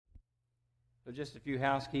So just a few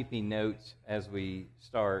housekeeping notes as we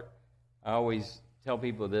start. I always tell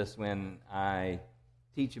people this when I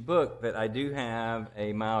teach a book, but I do have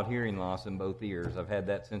a mild hearing loss in both ears. I've had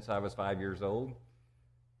that since I was 5 years old.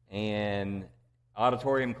 And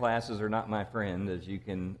auditorium classes are not my friend, as you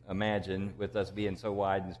can imagine, with us being so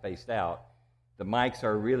wide and spaced out. The mics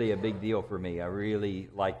are really a big deal for me. I really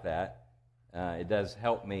like that. It does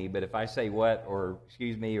help me, but if I say what, or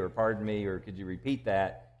excuse me, or pardon me, or could you repeat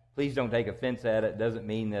that, please don't take offense at it. It doesn't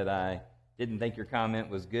mean that I didn't think your comment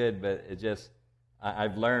was good, but it just,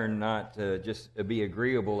 I've learned not to just be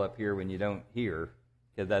agreeable up here when you don't hear,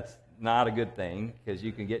 because that's not a good thing, because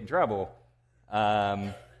you can get in trouble,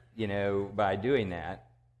 by doing that.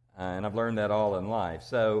 And I've learned that all in life.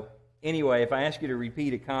 So anyway, if I ask you to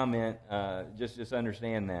repeat a comment, just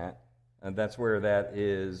understand that. That's where that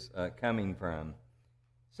is coming from.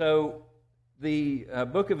 So the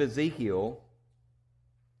book of Ezekiel,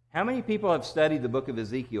 how many people have studied the book of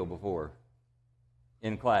Ezekiel before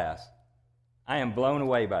in class? I am blown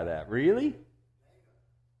away by that. Really?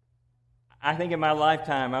 I think in my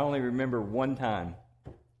lifetime, I only remember one time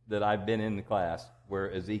that I've been in the class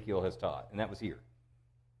where Ezekiel has taught, and that was here.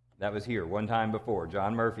 That was here one time before.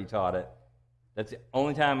 John Murphy taught it. That's the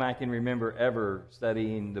only time I can remember ever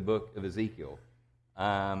studying the book of Ezekiel.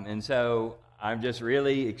 And so I'm just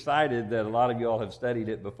really excited that a lot of you all have studied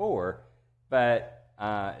it before, but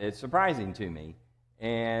it's surprising to me.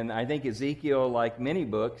 And I think Ezekiel, like many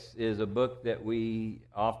books, is a book that we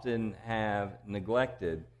often have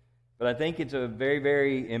neglected. But I think it's a very,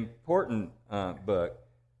 very important book.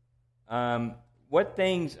 Why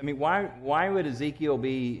would Ezekiel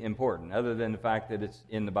be important, other than the fact that it's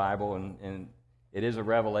in the Bible and it is a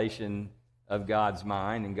revelation of God's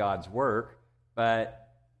mind and God's work? But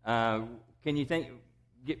why do you think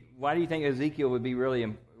Ezekiel would be really,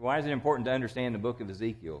 why is it important to understand the book of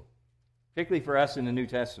Ezekiel? Particularly for us in the New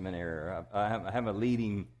Testament era. I have a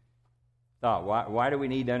leading thought. Why do we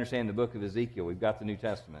need to understand the book of Ezekiel? We've got the New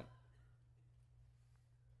Testament.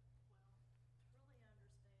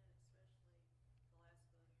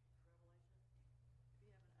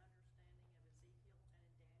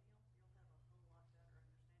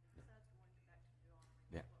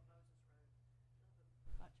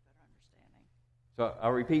 So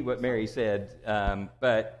I'll repeat what Mary said,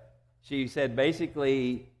 but she said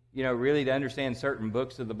basically, really to understand certain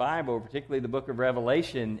books of the Bible, particularly the book of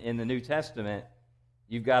Revelation in the New Testament,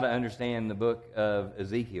 you've got to understand the book of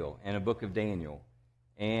Ezekiel and a book of Daniel.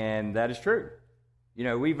 And that is true.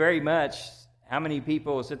 We very much, how many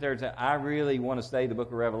people sit there and say, I really want to study the book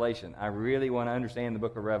of Revelation. I really want to understand the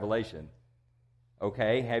book of Revelation.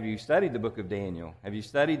 Okay, have you studied the book of Daniel? Have you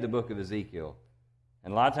studied the book of Ezekiel?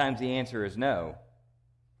 And a lot of times the answer is no.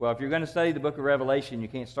 Well, if you're going to study the book of Revelation, you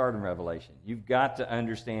can't start in Revelation. You've got to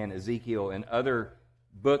understand Ezekiel and other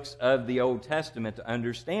books of the Old Testament to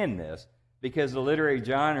understand this, because the literary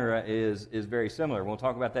genre is very similar. We'll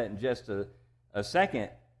talk about that in just a second,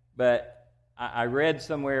 but I read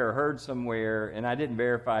somewhere or heard somewhere, and I didn't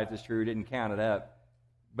verify if it's true, didn't count it up,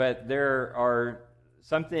 but there are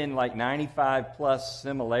something like 95 plus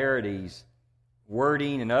similarities,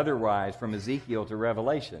 wording and otherwise, from Ezekiel to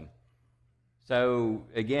Revelation. So,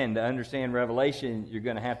 again, to understand Revelation, you're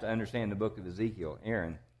going to have to understand the book of Ezekiel.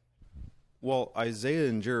 Aaron? Well,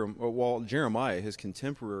 Jeremiah, his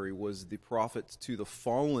contemporary, was the prophet to the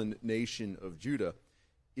fallen nation of Judah.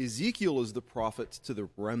 Ezekiel is the prophet to the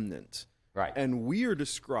remnant. Right. And we are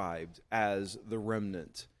described as the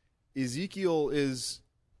remnant. Ezekiel is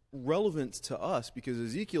relevant to us because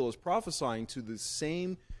Ezekiel is prophesying to the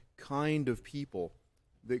same kind of people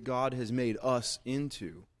that God has made us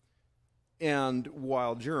into. And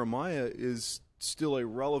while Jeremiah is still a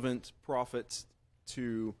relevant prophet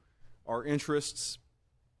to our interests,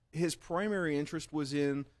 his primary interest was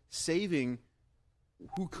in saving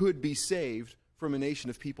who could be saved from a nation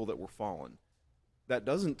of people that were fallen. That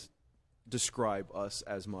doesn't describe us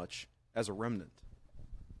as much as a remnant.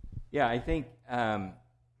 Yeah, I think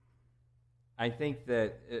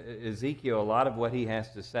that Ezekiel, a lot of what he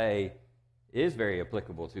has to say is very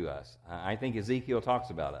applicable to us. I think Ezekiel talks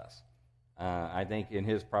about us. I think in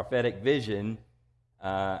his prophetic vision,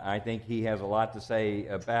 I think he has a lot to say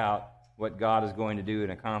about what God is going to do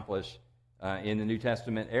and accomplish in the New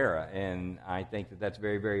Testament era, and I think that that's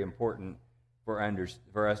very, very important for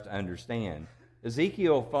us to understand.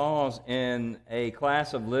 Ezekiel falls in a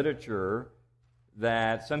class of literature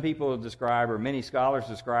that some people describe, or many scholars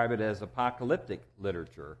describe it as apocalyptic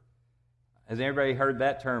literature. Has anybody heard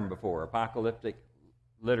that term before, apocalyptic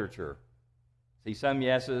literature? See, some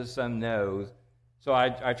yeses, some nos. So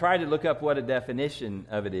I tried to look up what a definition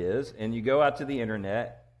of it is, and you go out to the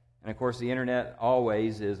internet, And of course, the internet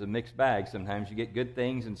always is a mixed bag. Sometimes you get good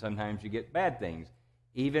things and sometimes you get bad things,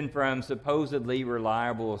 even from supposedly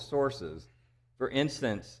reliable sources. For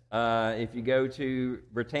instance, if you go to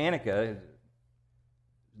Britannica,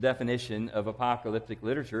 definition of apocalyptic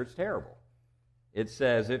literature, it's terrible. It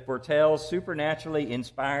says, it foretells supernaturally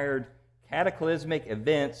inspired cataclysmic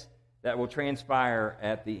events that will transpire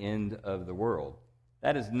at the end of the world.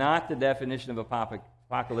 That is not the definition of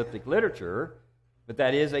apocalyptic literature, but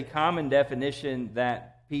that is a common definition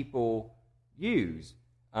that people use.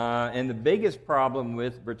 And the biggest problem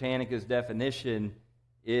with Britannica's definition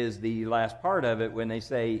is the last part of it when they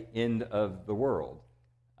say end of the world,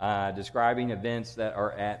 describing events that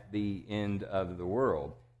are at the end of the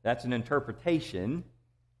world. That's an interpretation,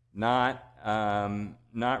 not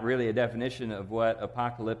really a definition of what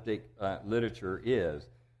apocalyptic literature is.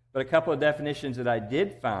 But a couple of definitions that I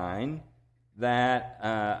did find that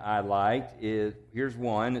I liked is, here's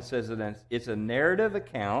one. It says that it's a narrative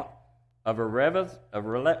account of a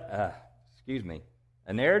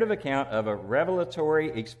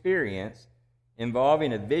revelatory experience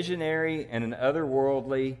involving a visionary and an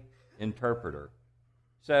otherworldly interpreter.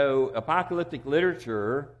 So apocalyptic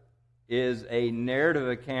literature is a narrative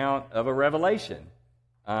account of a revelation,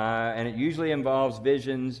 and it usually involves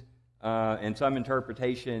visions and some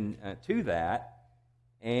interpretation to that.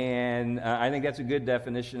 And I think that's a good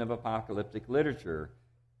definition of apocalyptic literature.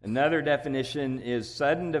 Another definition is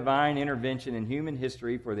sudden divine intervention in human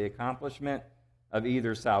history for the accomplishment of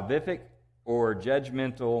either salvific or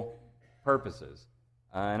judgmental purposes.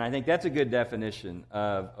 And I think that's a good definition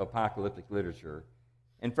of apocalyptic literature.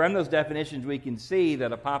 And from those definitions, we can see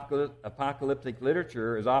that apocalyptic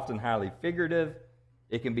literature is often highly figurative.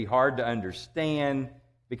 It can be hard to understand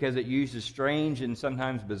because it uses strange and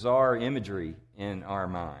sometimes bizarre imagery in our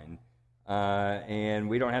mind. And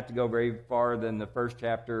we don't have to go very far than the first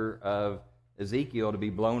chapter of Ezekiel to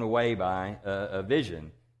be blown away by a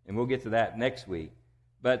vision. And we'll get to that next week.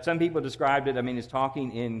 But some people described it, as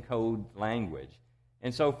talking in code language.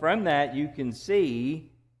 And so from that, you can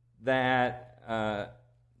see that, I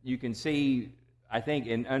think,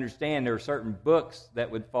 and understand there are certain books that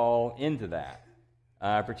would fall into that.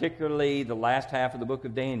 Particularly the last half of the book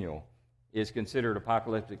of Daniel is considered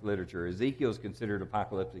apocalyptic literature. Ezekiel is considered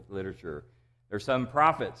apocalyptic literature. There's some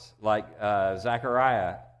prophets like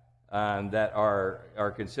Zechariah that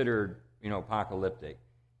are considered, apocalyptic.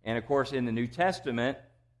 And of course, in the New Testament,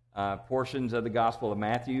 portions of the Gospel of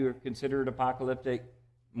Matthew are considered apocalyptic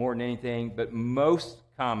more than anything, but most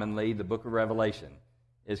commonly, the book of Revelation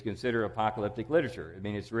is considered apocalyptic literature.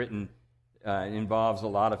 It's written, involves a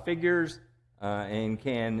lot of figures, and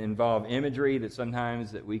can involve imagery that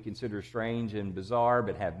sometimes that we consider strange and bizarre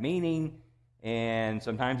but have meaning, and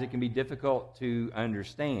sometimes it can be difficult to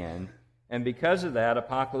understand. And because of that,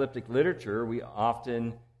 apocalyptic literature we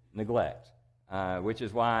often neglect, which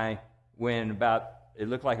is why when it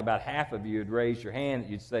looked like about half of you had raised your hand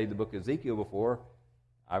that you'd say the book of Ezekiel before,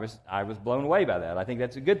 I was blown away by that. I think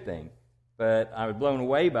that's a good thing. But I was blown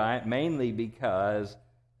away by it mainly because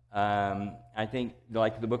I think,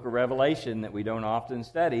 like the book of Revelation that we don't often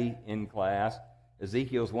study in class,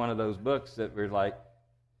 Ezekiel's one of those books that we're like,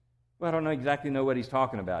 well, I don't exactly know what he's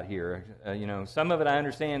talking about here. Some of it I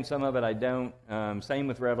understand, some of it I don't. Same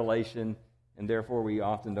with Revelation, and therefore we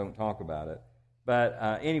often don't talk about it.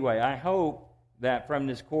 But anyway, I hope that from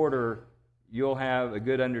this quarter you'll have a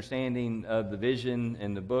good understanding of the vision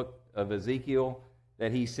and the book of Ezekiel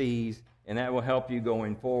that he sees, and that will help you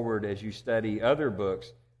going forward as you study other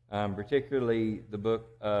books, particularly the book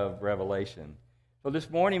of Revelation. So this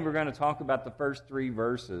morning we're going to talk about the first 3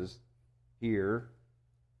 verses here.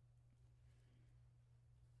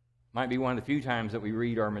 Might be one of the few times that we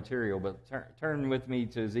read our material, but turn with me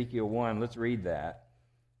to Ezekiel 1. Let's read that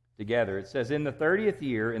together. It says, "In the 30th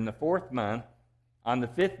year, in the 4th month, on the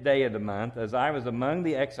 5th day of the month, as I was among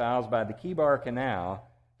the exiles by the Kibar Canal,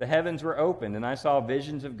 the heavens were opened, and I saw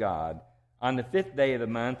visions of God. On the 5th day of the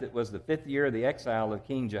month, it was the 5th year of the exile of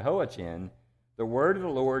King Jehoiachin, the word of the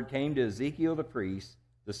Lord came to Ezekiel the priest,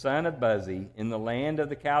 the son of Buzi, in the land of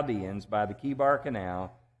the Chaldeans by the Kibar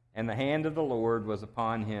Canal, and the hand of the Lord was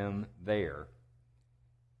upon him there."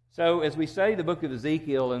 So as we study the book of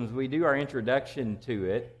Ezekiel and as we do our introduction to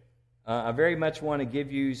it, I very much want to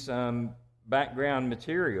give you some background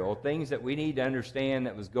material, things that we need to understand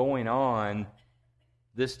that was going on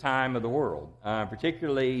this time of the world,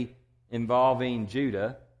 particularly involving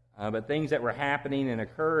Judah, but things that were happening and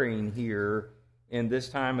occurring here in this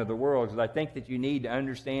time of the world, because I think that you need to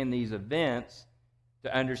understand these events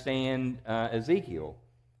to understand Ezekiel.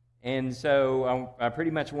 And so I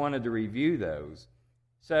pretty much wanted to review those.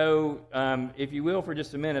 So, if you will, for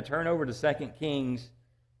just a minute, turn over to 2 Kings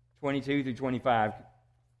 22 through 25.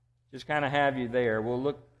 Just kind of have you there. We'll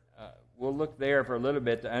look there for a little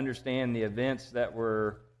bit to understand the events that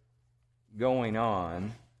were going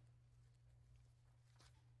on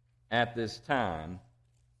at this time.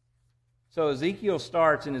 So Ezekiel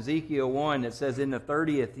starts in Ezekiel 1. It says, in the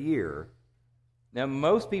 30th year. Now,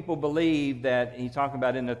 most people believe that he's talking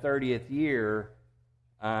about in the 30th year,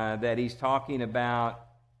 that he's talking about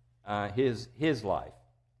his life.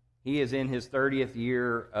 He is in his 30th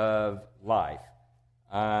year of life.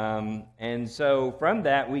 And so from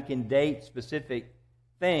that, we can date specific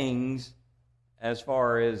things as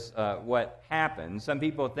far as what happened. Some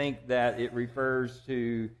people think that it refers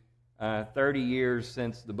to 30 years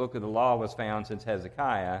since the book of the law was found, since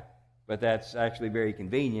Hezekiah, but that's actually very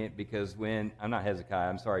convenient because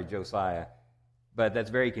Josiah. But that's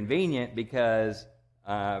very convenient because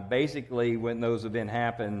basically when those events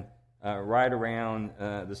happen right around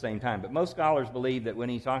the same time. But most scholars believe that when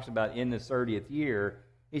he talks about in the 30th year,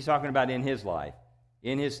 he's talking about in his life.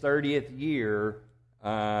 In his 30th year,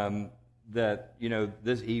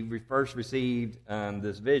 he first received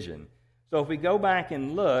this vision. So if we go back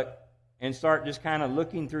and look and start just kind of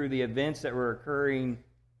looking through the events that were occurring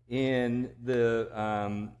in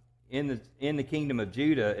the kingdom of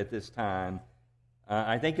Judah at this time,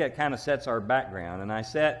 I think that kind of sets our background. And I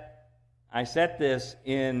set this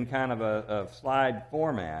in kind of a slide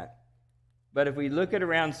format. But if we look at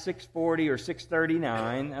around 640 or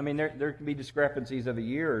 639, I mean, there can be discrepancies of a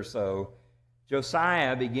year or so,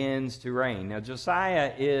 Josiah begins to reign. Now,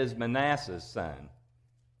 Josiah is Manasseh's son.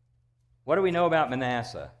 What do we know about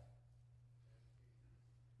Manasseh?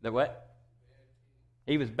 That what?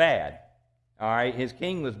 He was bad. All right, his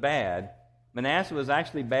king was bad. Manasseh was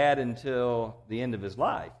actually bad until the end of his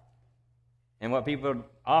life. And what people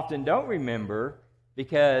often don't remember,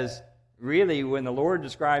 because really when the Lord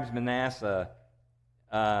describes Manasseh,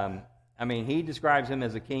 he describes him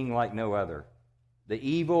as a king like no other. The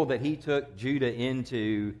evil that he took Judah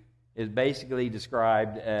into is basically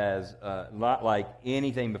described as not like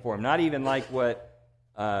anything before him, not even like what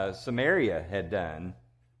Samaria had done.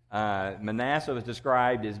 Manasseh was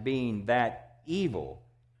described as being that evil.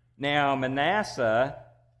 Now, Manasseh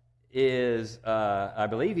is, I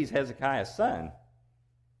believe he's Hezekiah's son.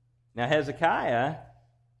 Now, Hezekiah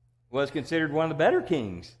was considered one of the better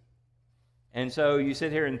kings. And so you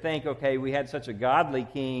sit here and think, okay, we had such a godly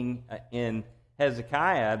king in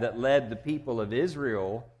Hezekiah that led the people of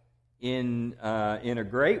Israel in a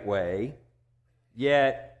great way,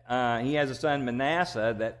 yet he has a son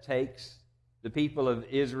Manasseh that takes the people of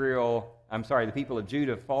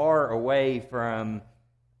Judah far away from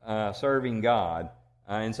serving God.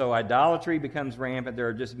 And so idolatry becomes rampant. There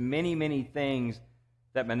are just many, many things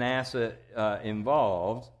that Manasseh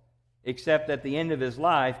involves, except at the end of his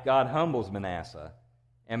life, God humbles Manasseh.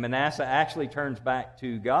 And Manasseh actually turns back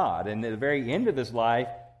to God. And at the very end of his life,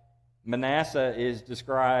 Manasseh is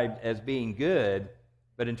described as being good,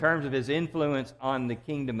 but in terms of his influence on the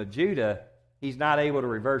kingdom of Judah, he's not able to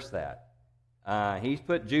reverse that. He's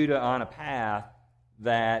put Judah on a path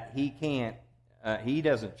that he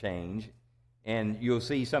doesn't change, and you'll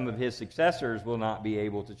see some of his successors will not be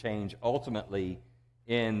able to change ultimately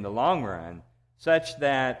in the long run, such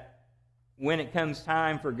that when it comes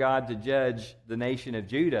time for God to judge the nation of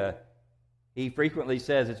Judah, he frequently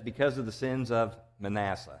says it's because of the sins of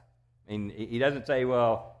Manasseh. I mean, he doesn't say,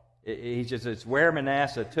 well, it's where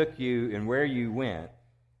Manasseh took you and where you went.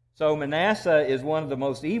 So Manasseh is one of the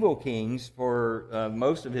most evil kings for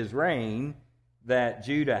most of his reign that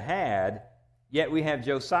Judah had, yet we have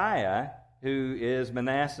Josiah, who is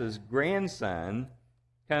Manasseh's grandson,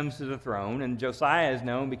 comes to the throne, and Josiah is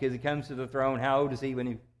known because he comes to the throne. How old is he when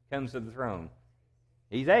he comes to the throne?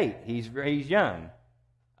 He's 8. He's young.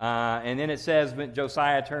 And then it says when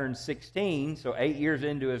Josiah turned 16, so 8 years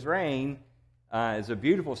into his reign, is a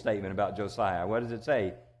beautiful statement about Josiah. What does it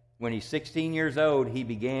say? When he's 16 years old, he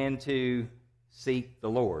began to seek the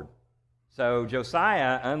Lord. So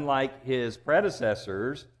Josiah, unlike his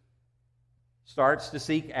predecessors, starts to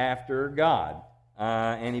seek after God.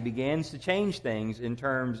 And he begins to change things in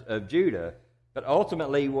terms of Judah. But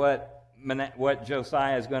ultimately what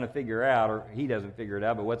Josiah is going to figure out, or he doesn't figure it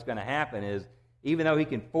out, but what's going to happen is, even though he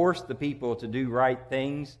can force the people to do right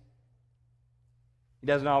things, he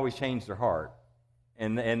doesn't always change their heart.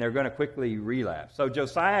 And they're going to quickly relapse. So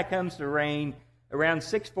Josiah comes to reign around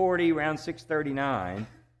 640, around 639.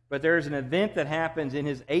 But there's an event that happens in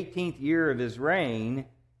his 18th year of his reign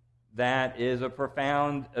that is a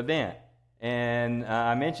profound event. And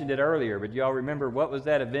I mentioned it earlier, but y'all remember what was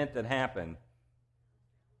that event that happened?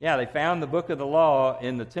 Yeah, they found the book of the law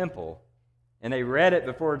in the temple, and they read it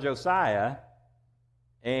before Josiah,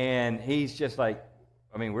 and he's just like,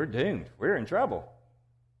 I mean, we're doomed. We're in trouble.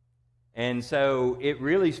 And so it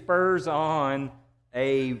really spurs on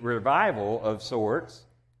a revival of sorts,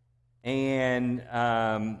 and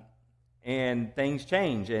things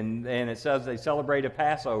change. And it says they celebrate a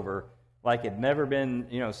Passover like it had never been,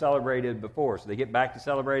 celebrated before. So they get back to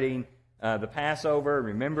celebrating the Passover,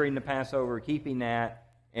 remembering the Passover, keeping that,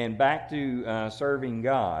 and back to serving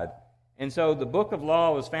God. And so the book of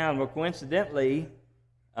law was found. Well, coincidentally,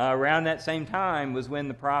 around that same time was when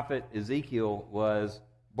the prophet Ezekiel was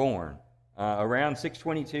born. Around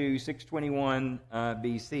 622, 621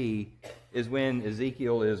 BC is when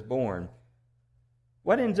Ezekiel is born.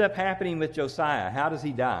 What ends up happening with Josiah? How does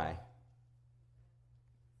he die?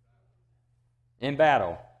 In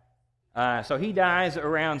battle. So he dies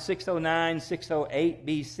around 609, 608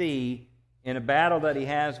 BC in a battle that he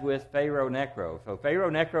has with Pharaoh Necho. So Pharaoh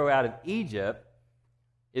Necho out of Egypt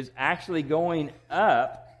is actually going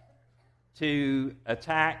up to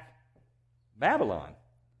attack Babylon,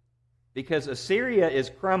 because Assyria is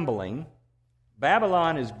crumbling,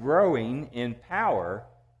 Babylon is growing in power,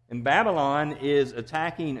 and Babylon is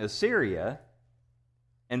attacking Assyria,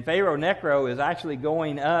 and Pharaoh Necho is actually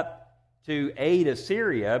going up to aid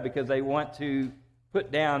Assyria because they want to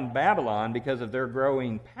put down Babylon because of their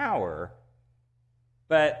growing power.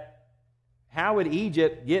 But how would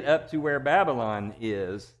Egypt get up to where Babylon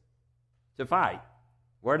is to fight?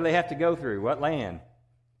 Where do they have to go through? What land?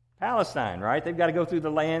 Palestine, right? They've got to go through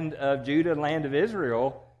the land of Judah, the land of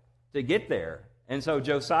Israel, to get there. And so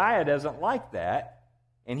Josiah doesn't like that,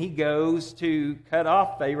 and he goes to cut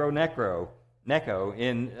off Pharaoh Necho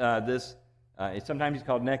in this. Sometimes he's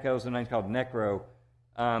called Necho, sometimes he's called Necro.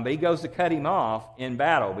 But he goes to cut him off in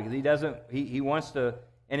battle because he wants to,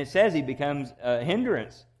 and it says he becomes a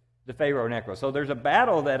hindrance to Pharaoh Necho. So there's a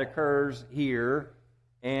battle that occurs here,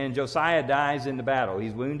 and Josiah dies in the battle.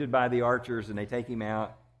 He's wounded by the archers, and they take him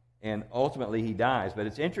out, and ultimately he dies. But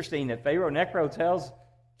it's interesting that Pharaoh Necho tells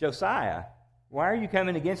Josiah, why are you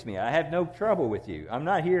coming against me? I have no trouble with you. I'm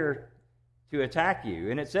not here to attack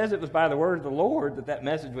you. And it says it was by the word of the Lord that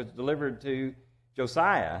message was delivered to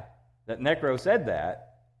Josiah, that Necho said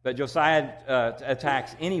that. But Josiah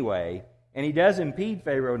attacks anyway, and he does impede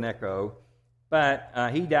Pharaoh Necho, but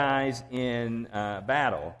he dies in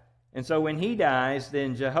battle. And so when he dies,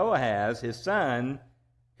 then Jehoahaz, his son,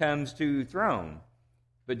 comes to throne.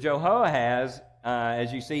 But Jehoahaz,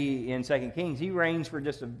 as you see in 2 Kings, he reigns for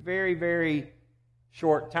just a very, very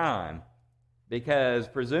short time, because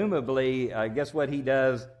presumably, I guess what he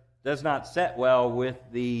does not set well with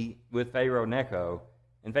Pharaoh Necho.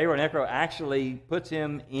 And Pharaoh Necho actually puts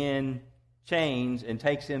him in chains and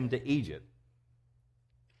takes him to Egypt.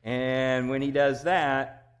 And when he does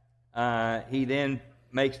that, he then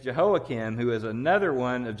makes Jehoiakim, who is another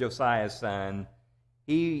one of Josiah's son,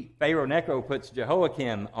 Pharaoh Necho puts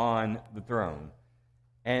Jehoiakim on the throne.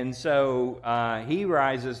 And so he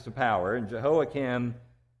rises to power, and Jehoiakim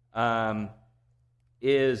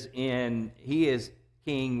is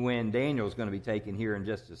king when Daniel is going to be taken here in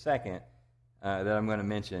just a second, that I'm going to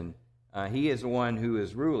mention. He is the one who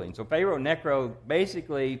is ruling. So Pharaoh Necho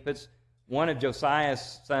basically puts one of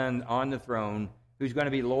Josiah's sons on the throne who's going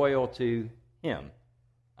to be loyal to him.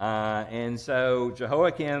 And so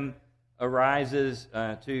Jehoiakim arises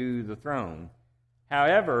to the throne.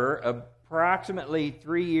 However, approximately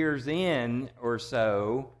 3 years in or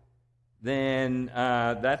so, then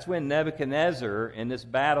that's when Nebuchadnezzar, in this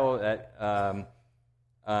battle at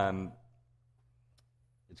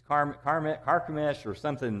it's Carchemish or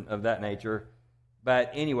something of that nature,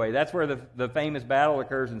 but anyway, that's where the famous battle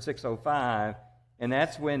occurs in 605, and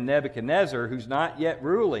that's when Nebuchadnezzar, who's not yet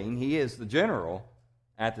ruling, he is the general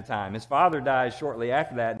at the time. His father dies shortly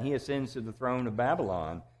after that, and he ascends to the throne of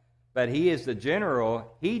Babylon, but he is the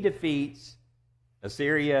general. He defeats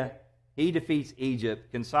Assyria, he defeats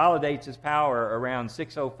Egypt, consolidates his power around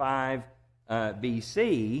 605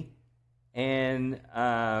 BC, and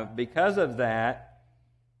because of that,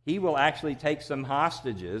 he will actually take some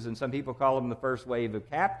hostages, and some people call them the first wave of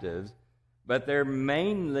captives, but they're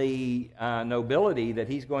mainly nobility that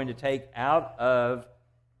he's going to take out of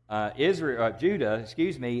Judah,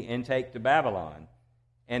 and take to Babylon.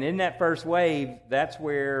 And in that first wave, that's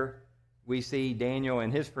where we see Daniel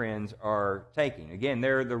and his friends are taking. Again,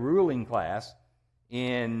 they're the ruling class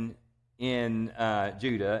in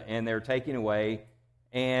Judah, and they're taking away.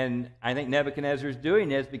 And I think Nebuchadnezzar is doing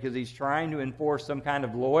this because he's trying to enforce some kind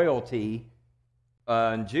of loyalty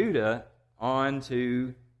in Judah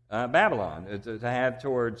onto Babylon, to have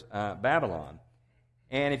towards Babylon.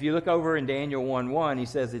 And if you look over in Daniel 1:1, he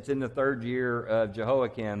says it's in the 3rd year of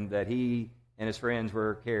Jehoiakim that he and his friends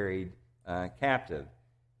were carried captive.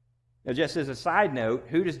 Now, just as a side note,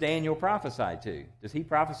 who does Daniel prophesy to? Does he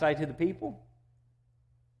prophesy to the people?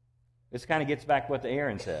 This kind of gets back to what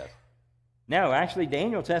Aaron says. No, actually,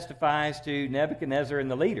 Daniel testifies to Nebuchadnezzar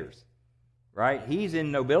and the leaders, right? He's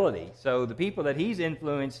in nobility. So the people that he's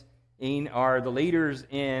influencing are the leaders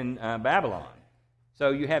in Babylon. So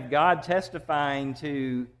you have God testifying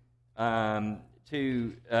to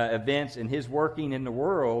events in his working in the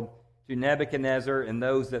world to Nebuchadnezzar and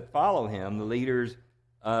those that follow him, the leaders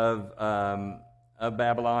of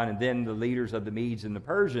Babylon, and then the leaders of the Medes and the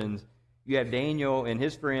Persians. You have Daniel and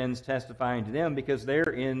his friends testifying to them because they're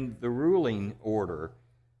in the ruling order,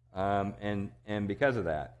 and because of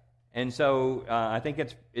that. And so I think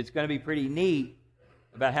it's going to be pretty neat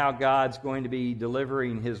about how God's going to be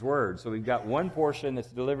delivering his word. So we've got one portion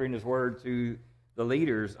that's delivering his word to the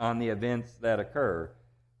leaders on the events that occur.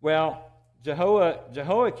 Well,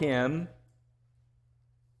 Jehoiakim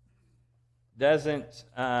doesn't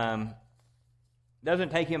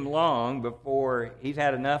take him long before he's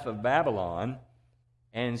had enough of Babylon,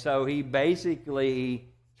 and so he basically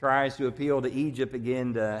tries to appeal to Egypt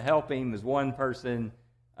again to help him as one person,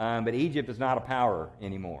 but Egypt is not a power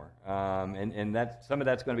anymore, and that's, some of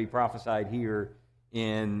that's going to be prophesied here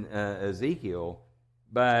in Ezekiel,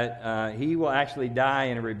 but he will actually die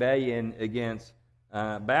in a rebellion against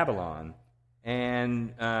Babylon,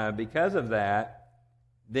 and because of that,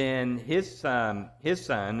 then his son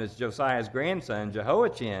is Josiah's grandson,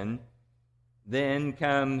 Jehoiachin, then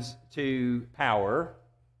comes to power,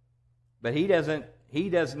 but he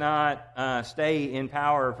does not stay in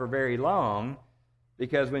power for very long,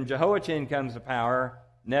 because when Jehoiachin comes to power,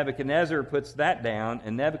 Nebuchadnezzar puts that down,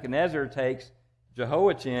 and Nebuchadnezzar takes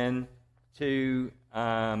Jehoiachin to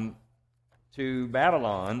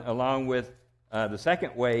Babylon along with the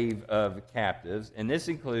second wave of captives, and this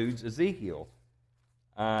includes Ezekiel.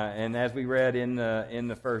 And as we read in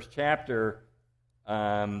the first chapter,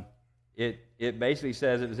 it basically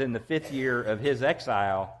says it was in the 5th year of his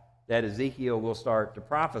exile that Ezekiel will start to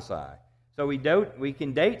prophesy. So we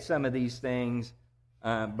can date some of these things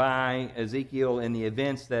by Ezekiel and the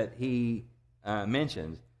events that he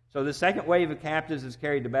mentions. So the second wave of captives is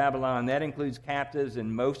carried to Babylon. That includes captives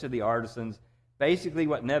and most of the artisans. Basically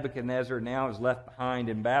what Nebuchadnezzar now is left behind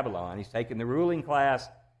in Babylon. He's taken the ruling class.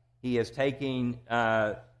 He is taking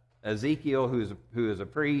Ezekiel, who is a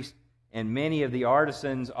priest, and many of the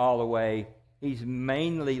artisans all away. He's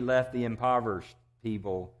mainly left the impoverished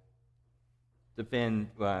people to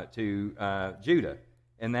fend to Judah,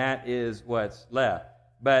 and that is what's left.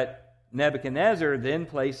 But Nebuchadnezzar then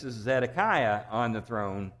places Zedekiah on the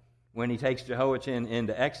throne when he takes Jehoiachin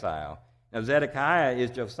into exile. Now Zedekiah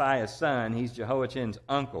is Josiah's son. He's Jehoiachin's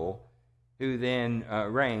uncle, who then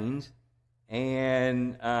reigns.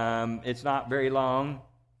 And it's not very long,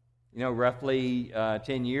 roughly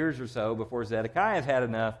 10 years or so before Zedekiah has had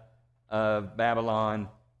enough of Babylon,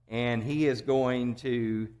 and he is going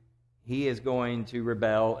to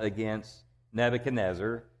rebel against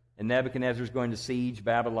Nebuchadnezzar, and Nebuchadnezzar is going to siege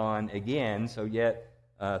Babylon again. So yet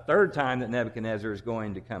a third time that Nebuchadnezzar is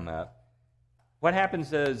going to come up. What happens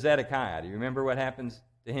to Zedekiah? Do you remember what happens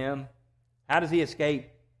to him? How does he escape?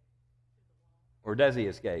 Or does he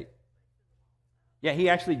escape? Yeah, he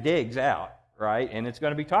actually digs out, right? And it's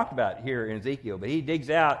going to be talked about here in Ezekiel. But he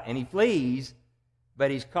digs out and he flees,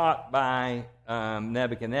 but he's caught by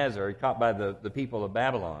Nebuchadnezzar. He's caught by the people of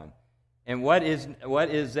Babylon. And what is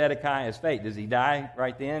Zedekiah's fate? Does he die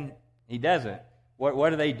right then? He doesn't.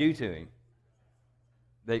 What do they do to him?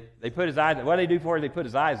 They put his eyes. What do they do for him? They put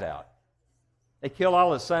his eyes out. They kill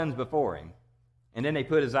all his sons before him, and then they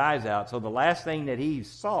put his eyes out. So the last thing that he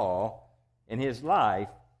saw in his life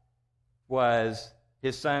was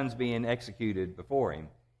his sons being executed before him.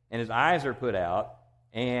 And his eyes are put out,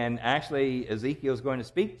 and actually Ezekiel's going to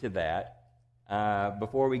speak to that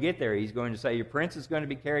before we get there. He's going to say, your prince is going to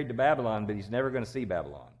be carried to Babylon, but he's never going to see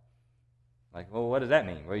Babylon. Like, well, what does that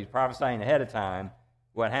mean? Well, he's prophesying ahead of time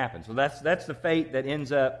what happens. Well, that's the fate that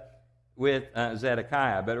ends up with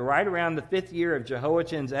Zedekiah. But right around the 5th year of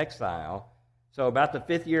Jehoiachin's exile, so about the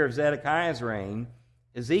 5th year of Zedekiah's reign,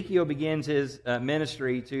 Ezekiel begins his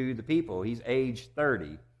ministry to the people. He's age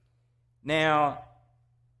 30. Now,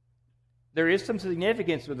 there is some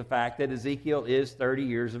significance with the fact that Ezekiel is 30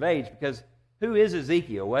 years of age, because who is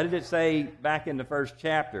Ezekiel? What did it say back in the first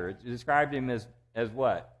chapter? It described him as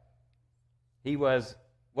what?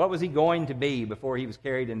 What was he going to be before he was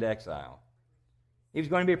carried into exile? He was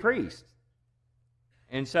going to be a priest.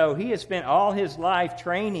 And so he has spent all his life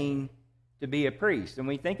training to be a priest. And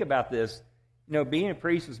when we think about this, being a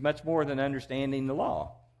priest was much more than understanding the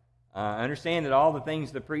law. Understand that all the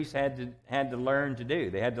things the priests had to learn to do.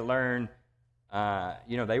 They had to learn,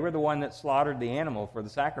 they were the one that slaughtered the animal for the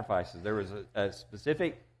sacrifices. There was a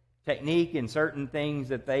specific technique and certain things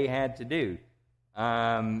that they had to do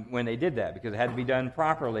when they did that, because it had to be done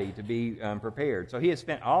properly to be prepared. So he has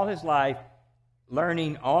spent all his life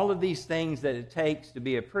learning all of these things that it takes to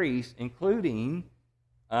be a priest, including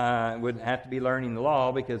would have to be learning the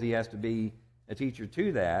law, because he has to be a teacher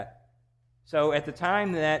to that. So at the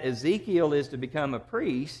time that Ezekiel is to become a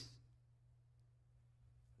priest,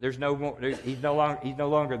 he's no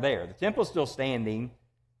longer there. The temple's still standing,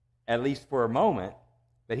 at least for a moment,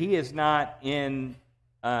 but he is not in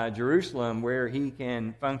Jerusalem where he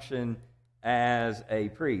can function as a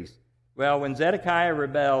priest. Well, when Zedekiah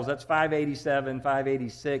rebels, that's 587,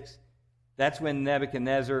 586, that's when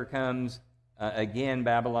Nebuchadnezzar comes again,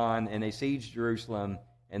 Babylon, and they siege Jerusalem.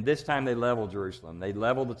 And this time they level Jerusalem. They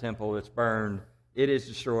level the temple. It's burned. It is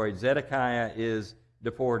destroyed. Zedekiah is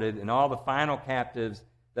deported, and all the final captives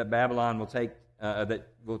that Babylon will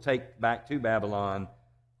take back to Babylon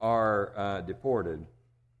are deported.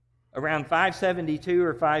 Around 572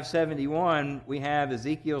 or 571, we have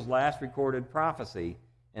Ezekiel's last recorded prophecy,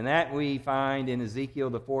 and that we find in Ezekiel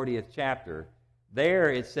the 40th chapter. There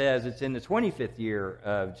it says it's in the 25th year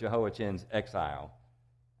of Jehoiachin's exile.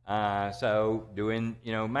 So doing,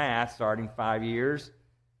 math, starting 5 years,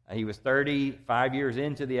 he was 35 years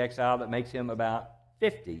into the exile. That makes him about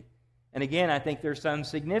 50. And again, I think there's some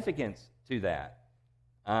significance to that.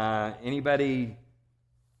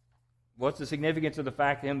 What's the significance of the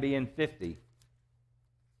fact of him being 50?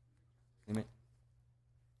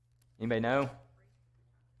 Anybody know?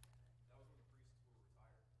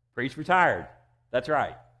 Priest retired. That's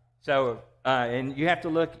right. So, and you have to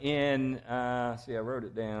look in, I wrote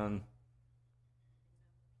it down,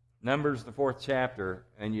 Numbers, the 4th chapter,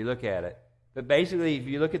 and you look at it. But basically, if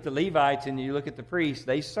you look at the Levites and you look at the priests,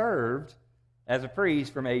 they served as a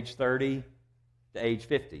priest from age 30 to age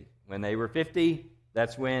 50. When they were 50,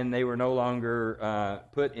 that's when they were no longer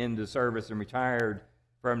put into service and retired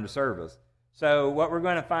from the service. So what we're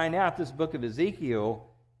going to find out, this book of Ezekiel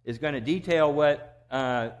is going to detail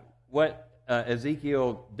what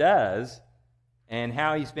Ezekiel does and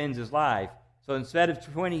how he spends his life. So instead of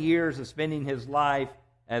 20 years of spending his life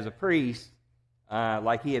as a priest,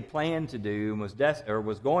 like he had planned to do and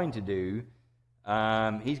was going to do,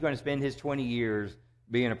 he's going to spend his 20 years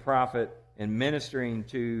being a prophet and ministering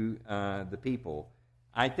to the people.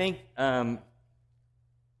 I think, as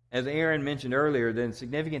Aaron mentioned earlier, then it's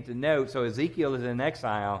significant to note, so Ezekiel is in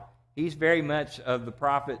exile. He's very much of the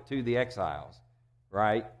prophet to the exiles,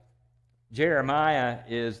 right? Jeremiah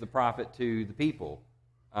is the prophet to the people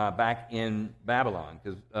back in Babylon,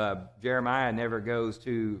 because Jeremiah never goes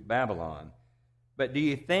to Babylon. But do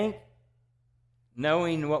you think,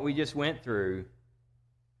 knowing what we just went through,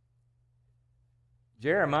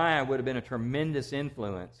 Jeremiah would have been a tremendous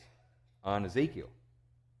influence on Ezekiel?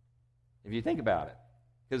 If you think about it.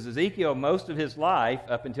 Because Ezekiel, most of his life,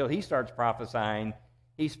 up until he starts prophesying,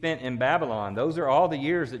 he spent in Babylon. Those are all the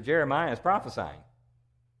years that Jeremiah is prophesying.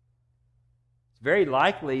 It's very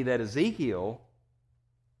likely that Ezekiel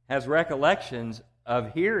has recollections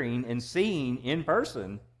of hearing and seeing in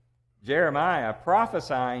person Jeremiah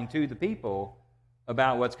prophesying to the people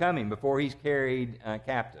about what's coming before he's carried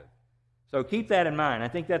captive. So keep that in mind. I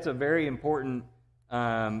think that's a very important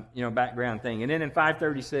background thing. And then in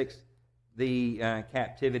 536, the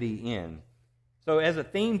captivity end. So as a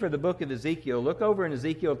theme for the book of Ezekiel, look over in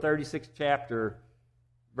Ezekiel 36th chapter,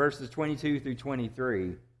 verses 22 through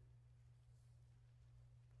 23.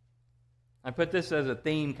 I put this as a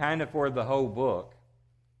theme kind of for the whole book.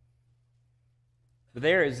 But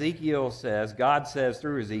there Ezekiel says, God says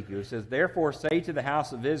through Ezekiel, says, "Therefore say to the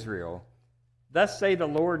house of Israel, Thus say the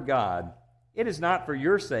Lord God, it is not for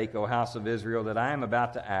your sake, O house of Israel, that I am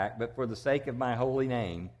about to act, but for the sake of my holy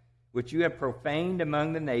name, which you have profaned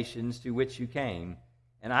among the nations to which you came.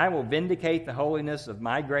 And I will vindicate the holiness of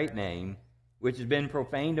my great name, which has been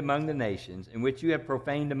profaned among the nations, and which you have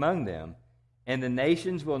profaned among them. And the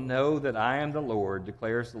nations will know that I am the Lord,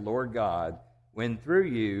 declares the Lord God, when through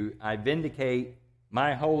you I vindicate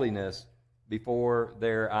my holiness before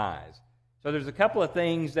their eyes." So there's a couple of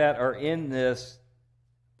things that are in this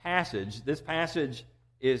passage. This passage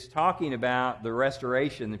is talking about the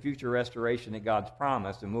restoration, the future restoration that God's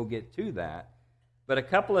promised, and we'll get to that. But a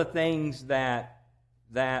couple of things that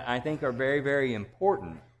I think are very, very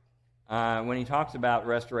important when he talks about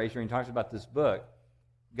restoration, when he talks about this book.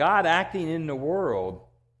 God acting in the world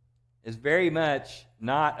is very much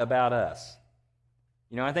not about us.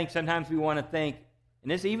 I think sometimes we want to think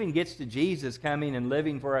And this even gets to Jesus coming and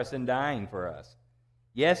living for us and dying for us.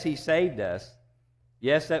 Yes, he saved us.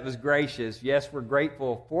 Yes, that was gracious. Yes, we're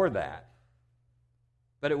grateful for that.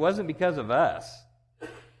 But it wasn't because of us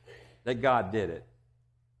that God did it.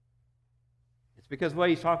 It's because of what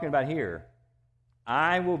he's talking about here.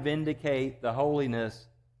 I will vindicate the holiness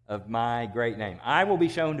of my great name. I will be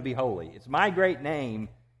shown to be holy. It's my great name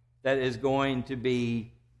that is going to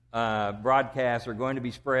be broadcast or going to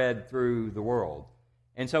be spread through the world.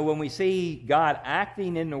 And so when we see God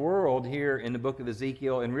acting in the world here in the book of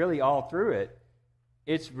Ezekiel and really all through it,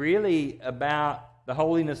 it's really about the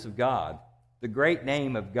holiness of God, the great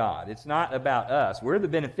name of God. It's not about us. We're the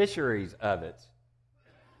beneficiaries of it.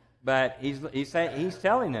 But he's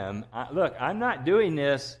telling them, look, I'm not doing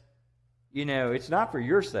this, it's not for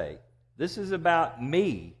your sake. This is about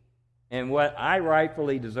me and what I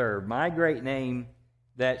rightfully deserve, my great name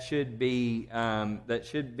that should be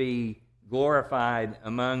glorified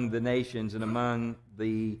among the nations and among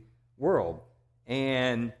the world.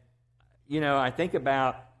 And, I think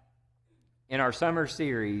about in our summer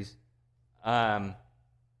series, sorry,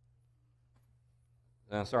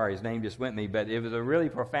 his name just went me, but it was a really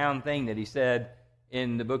profound thing that he said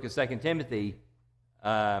in the book of 2 Timothy.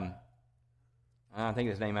 I don't think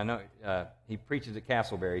his name, I know he preaches at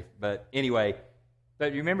Castleberry, but anyway.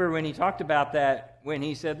 But you remember when he talked about that, when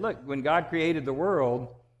he said, look, when God created the world,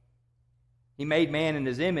 he made man in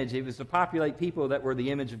his image. It was to populate people that were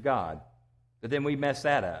the image of God. But then we messed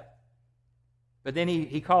that up. But then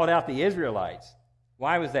he called out the Israelites.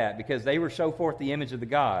 Why was that? Because they were show forth the image of the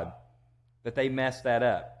God, but they messed that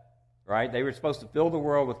up, right? They were supposed to fill the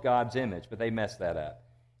world with God's image, but they messed that up.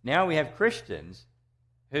 Now we have Christians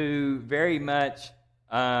who very much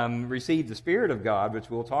receive the Spirit of God, which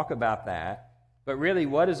we'll talk about that. But really,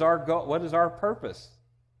 what is our goal? What is our purpose?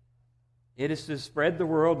 It is to spread the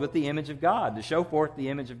world with the image of God, to show forth the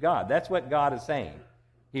image of God. That's what God is saying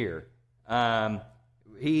here.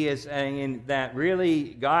 He is saying that really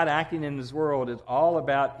God acting in this world is all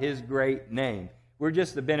about his great name. We're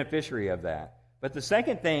just the beneficiary of that. But the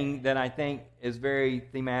second thing that I think is very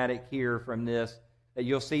thematic here from this, that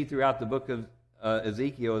you'll see throughout the book of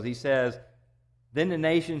Ezekiel, is he says, then the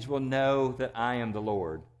nations will know that I am the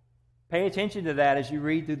Lord. Pay attention to that as you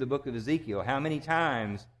read through the book of Ezekiel. How many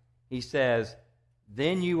times he says,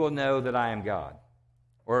 then you will know that I am God.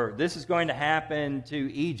 Or this is going to happen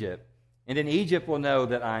to Egypt, and then Egypt will know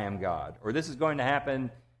that I am God. Or this is going to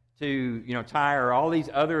happen to Tyre, all these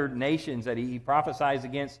other nations that he prophesies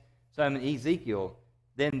against some in Ezekiel,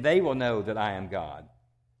 then they will know that I am God.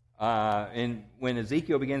 And when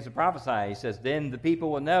Ezekiel begins to prophesy, he says, then the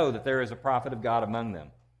people will know that there is a prophet of God among them.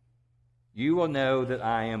 You will know that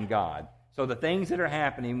I am God. So the things that are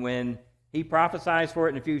happening when he prophesies for it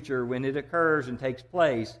in the future, when it occurs and takes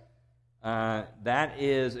place, that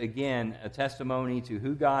is, again, a testimony to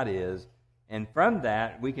who God is. And from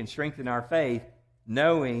that, we can strengthen our faith,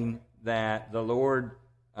 knowing that the Lord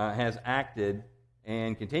has acted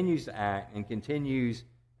and continues to act and continues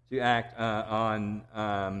to act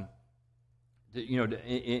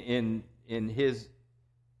in his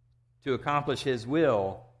to accomplish his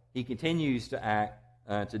will. He continues to act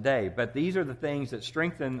today. But these are the things that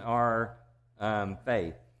strengthen our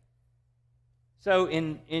faith. So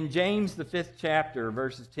in James, the 5th chapter,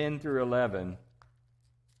 verses 10 through 11,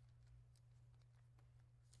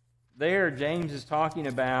 there James is talking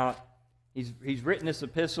about, he's written this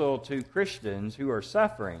epistle to Christians who are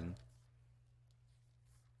suffering,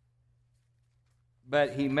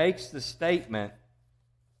 but he makes the statement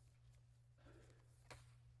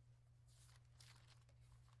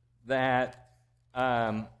that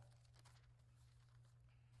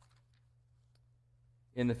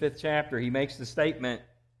in the 5th chapter, he makes the statement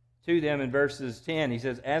to them in verses 10. He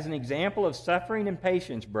says, as an example of suffering and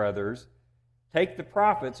patience, brothers, take the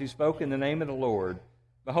prophets who spoke in the name of the Lord.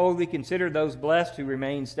 Behold, we consider those blessed who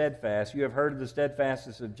remain steadfast. You have heard of the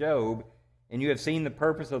steadfastness of Job, and you have seen the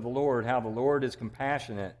purpose of the Lord, how the Lord is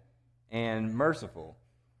compassionate and merciful.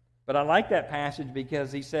 But I like that passage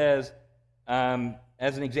because he says,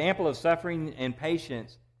 as an example of suffering and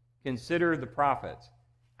patience, consider the prophets.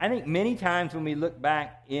 I think many times when we look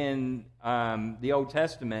back in the Old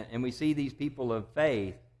Testament and we see these people of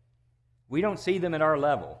faith, we don't see them at our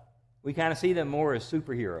level. We kind of see them more as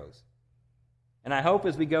superheroes. And I hope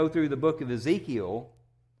as we go through the book of Ezekiel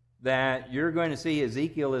that you're going to see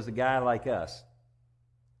Ezekiel as a guy like us.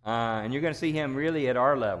 And you're going to see him really at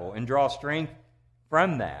our level and draw strength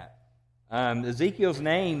from that. Ezekiel's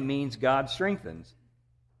name means God strengthens.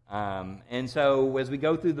 And so as we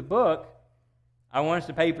go through the book, I want us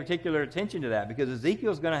to pay particular attention to that because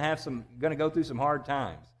Ezekiel's going to go through some hard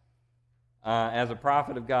times. as a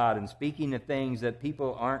prophet of God and speaking the things that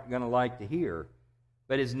people aren't going to like to hear.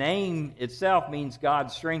 But his name itself means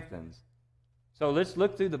God strengthens. So let's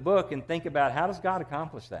look through the book and think about, how does God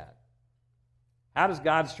accomplish that? How does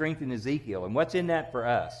God strengthen Ezekiel? And what's in that for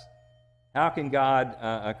us? How can God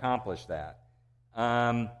accomplish that?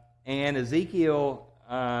 And Ezekiel,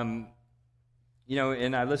 and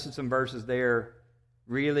I listed some verses there,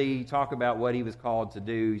 really talk about what he was called to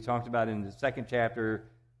do. He talked about in the 2nd chapter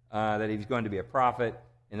that he was going to be a prophet.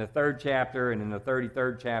 In the 3rd chapter and in the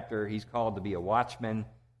 33rd chapter, he's called to be a watchman.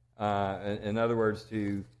 In other words,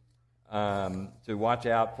 to watch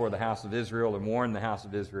out for the house of Israel and warn the house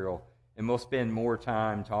of Israel. And we'll spend more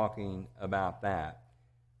time talking about that.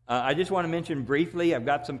 I just want to mention briefly, I've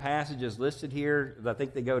got some passages listed here that I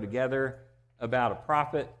think they go together about a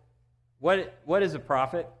prophet. What is a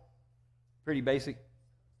prophet? Pretty basic.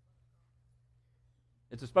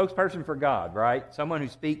 It's a spokesperson for God, right? Someone who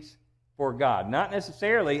speaks for God. Not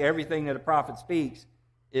necessarily everything that a prophet speaks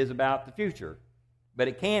is about the future, but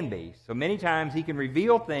it can be. So many times he can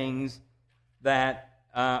reveal things that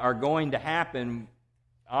are going to happen,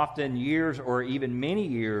 often years or even many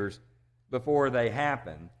years before they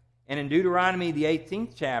happen. And in Deuteronomy, the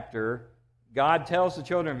 18th chapter, God tells the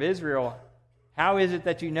children of Israel, how is it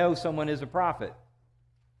that you know someone is a prophet?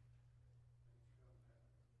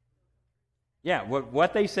 Yeah,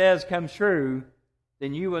 what they says comes true,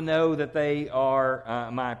 then you will know that they are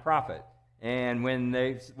my prophet. And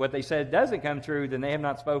when what they said doesn't come true, then they have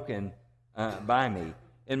not spoken by me.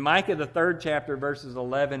 In Micah, the 3rd chapter, verses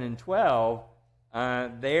 11 and 12,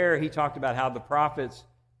 there he talked about how the prophets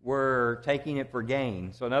were taking it for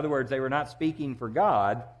gain. So in other words, they were not speaking for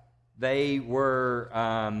God. They were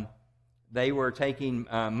taking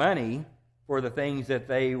money for the things that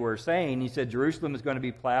they were saying. He said, Jerusalem is going to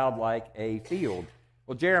be plowed like a field.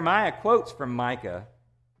 Well, Jeremiah quotes from Micah,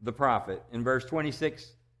 the prophet, in verse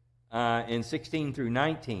 26 and 16 through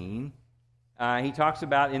 19. He talks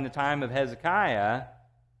about in the time of Hezekiah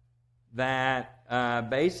that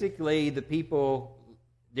basically the people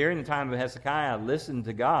during the time of Hezekiah listened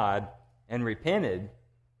to God and repented,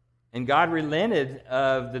 and God relented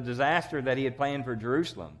of the disaster that he had planned for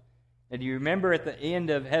Jerusalem. And do you remember at the end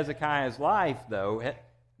of Hezekiah's life, though,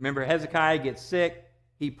 remember Hezekiah gets sick,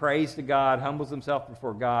 he prays to God, humbles himself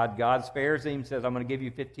before God, God spares him, says, I'm going to give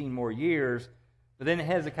you 15 more years. But then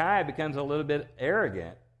Hezekiah becomes a little bit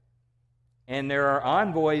arrogant. And there are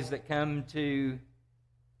envoys that come to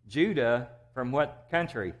Judah from what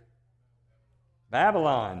country?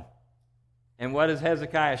 Babylon. And what does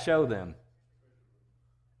Hezekiah show them?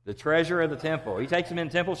 The treasure of the temple. He takes them in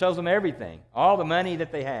the temple, shows them everything, all the money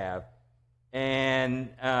that they have. And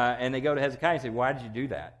they go to Hezekiah and say, why did you do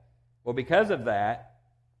that? Well, because of that,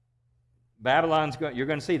 you're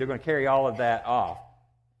going to see they're going to carry all of that off.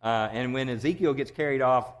 And when Ezekiel gets carried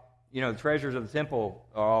off, the treasures of the temple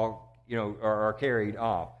are all, are carried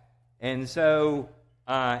off. And so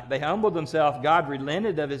they humbled themselves. God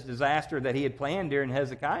relented of his disaster that he had planned during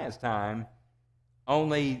Hezekiah's time.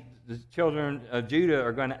 Only the children of Judah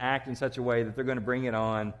are going to act in such a way that they're going to bring it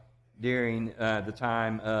on during the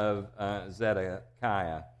time of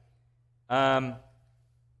Zedekiah.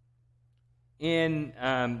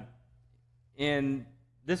 In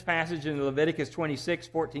this passage in Leviticus 26,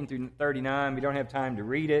 14 through 39, we don't have time to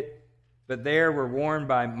read it, but there we're warned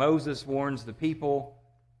by Moses warns the people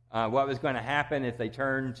what was going to happen if they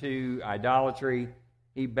turned to idolatry.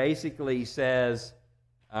 He basically says,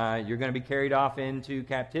 you're going to be carried off into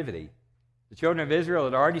captivity. The children of Israel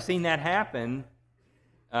had already seen that happen.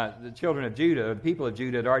 The children of Judah, the people of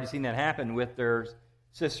Judah, had already seen that happen with their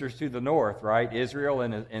sisters to the north, right? Israel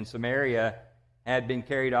and Samaria had been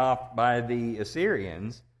carried off by the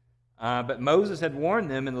Assyrians. But Moses had warned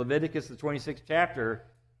them in Leviticus, the 26th chapter,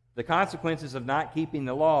 the consequences of not keeping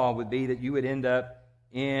the law would be that you would end up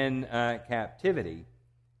in captivity.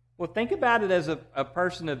 Well, think about it as a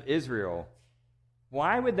person of Israel.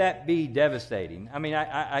 Why would that be devastating? I mean,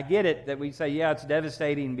 I get it that we say, yeah, it's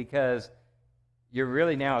devastating because you're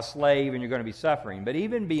really now a slave and you're going to be suffering. But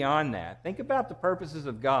even beyond that, think about the purposes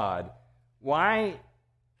of God. Why,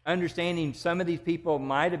 understanding some of these people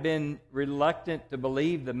might have been reluctant to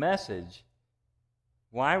believe the message,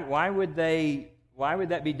 why would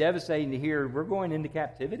that be devastating to hear we're going into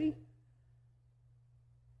captivity?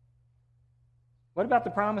 What about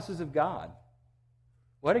the promises of God?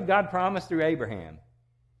 What did God promise through Abraham?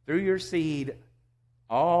 Through your seed,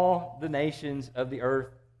 all the nations of the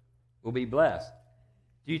earth will be blessed.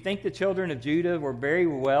 Do you think the children of Judah were very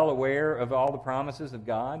well aware of all the promises of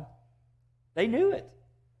God? They knew it.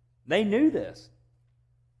 They knew this.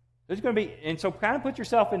 There's going to be, and so kind of put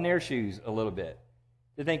yourself in their shoes a little bit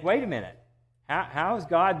to think, wait a minute, how is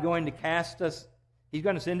God going to cast us? He's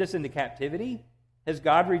going to send us into captivity? Has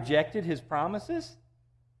God rejected his promises?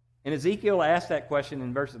 And Ezekiel asked that question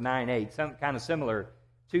in verses 9 and 8, something kind of similar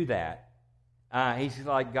to that. He's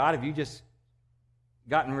like, God, have you just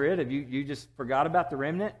gotten rid of you just forgot about the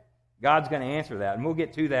remnant? God's going to answer that. And we'll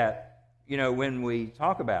get to that, when we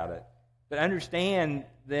talk about it. But understand,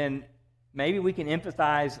 then, maybe we can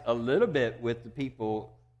empathize a little bit with the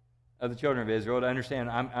people of the children of Israel to understand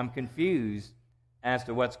I'm confused as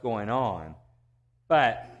to what's going on.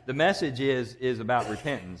 But the message is about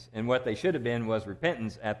repentance, and what they should have been was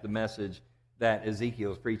repentance at the message that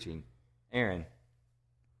Ezekiel is preaching. Aaron.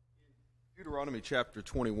 Deuteronomy chapter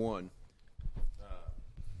 21,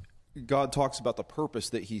 God talks about the purpose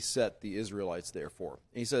that he set the Israelites there for.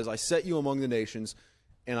 And he says, I set you among the nations,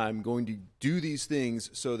 and I'm going to do these things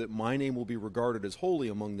so that my name will be regarded as holy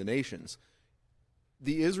among the nations.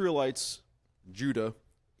 The Israelites, Judah,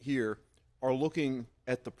 here, are looking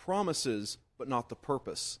at the promises but not the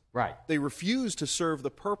purpose. Right. They refuse to serve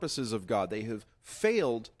the purposes of God. They have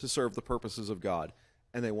failed to serve the purposes of God,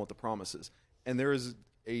 and they want the promises. And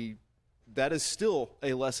that is still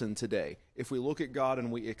a lesson today. If we look at God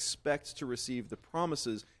and we expect to receive the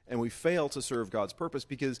promises and we fail to serve God's purpose,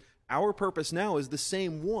 because our purpose now is the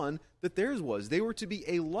same one that theirs was. They were to be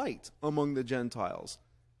a light among the Gentiles.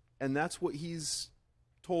 And that's what he's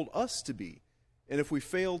told us to be. And if we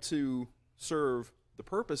fail to serve the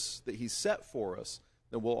purpose that he's set for us,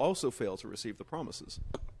 then we'll also fail to receive the promises.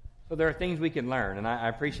 So there are things we can learn, and I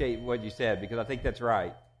appreciate what you said, because I think that's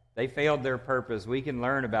right. They failed their purpose. We can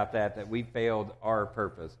learn about that we failed our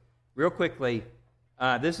purpose. Real quickly,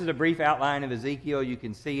 this is a brief outline of Ezekiel. You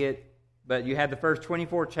can see it, but you have the first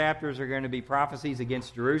 24 chapters are going to be prophecies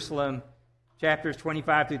against Jerusalem. Chapters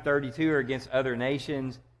 25 through 32 are against other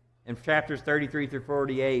nations, and chapters 33 through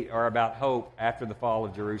 48 are about hope after the fall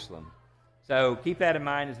of Jerusalem. So keep that in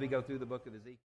mind as we go through the book of Ezekiel.